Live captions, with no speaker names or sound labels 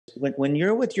When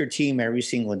you're with your team every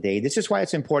single day, this is why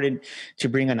it's important to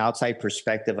bring an outside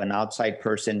perspective, an outside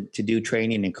person to do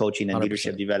training and coaching and 100%.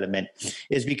 leadership development,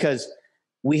 is because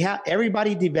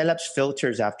everybody develops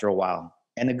filters after a while.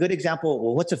 And a good example,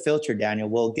 well, what's a filter, Daniel?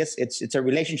 Well, guess it's a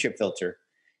relationship filter.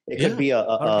 It could be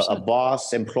a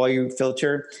boss employee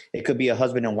filter. It could be a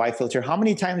husband and wife filter. How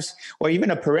many times, or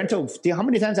even a parental, how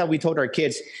many times have we told our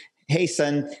kids, hey,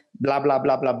 son, blah, blah,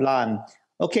 blah, blah, blah. And,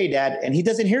 okay, dad. And he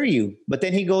doesn't hear you. But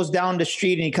then he goes down the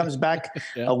street and he comes back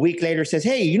a week later, says,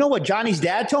 hey, you know what Johnny's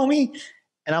dad told me?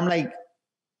 And I'm like,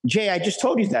 Jay, I just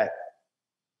told you that.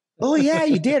 Oh, yeah,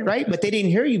 you did, right? But they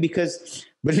didn't hear you because,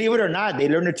 believe it or not, they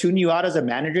learn to tune you out as a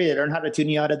manager. They learn how to tune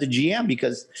you out as a GM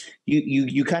because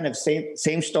you kind of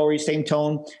same story, same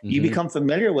tone. Mm-hmm. You become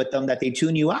familiar with them that they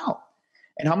tune you out.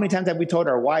 And how many times have we told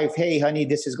our wife, hey, honey,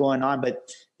 this is going on,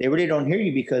 but they really don't hear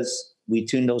you because we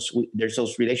tune there's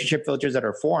those relationship filters that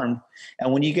are formed.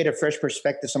 And when you get a fresh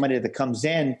perspective, somebody that comes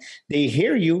in, they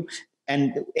hear you.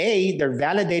 And they're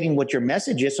validating what your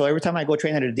message is. So every time I go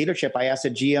train at a dealership, I ask the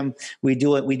GM, we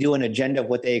do an agenda of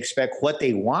what they expect, what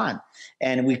they want.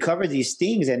 And we cover these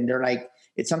things. And they're like,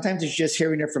 sometimes it's just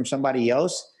hearing it from somebody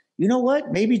else. You know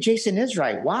what? Maybe Jason is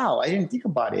right. Wow, I didn't think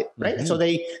about it. Right. Mm-hmm. So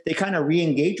they kind of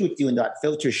re-engage with you and that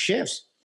filter shifts.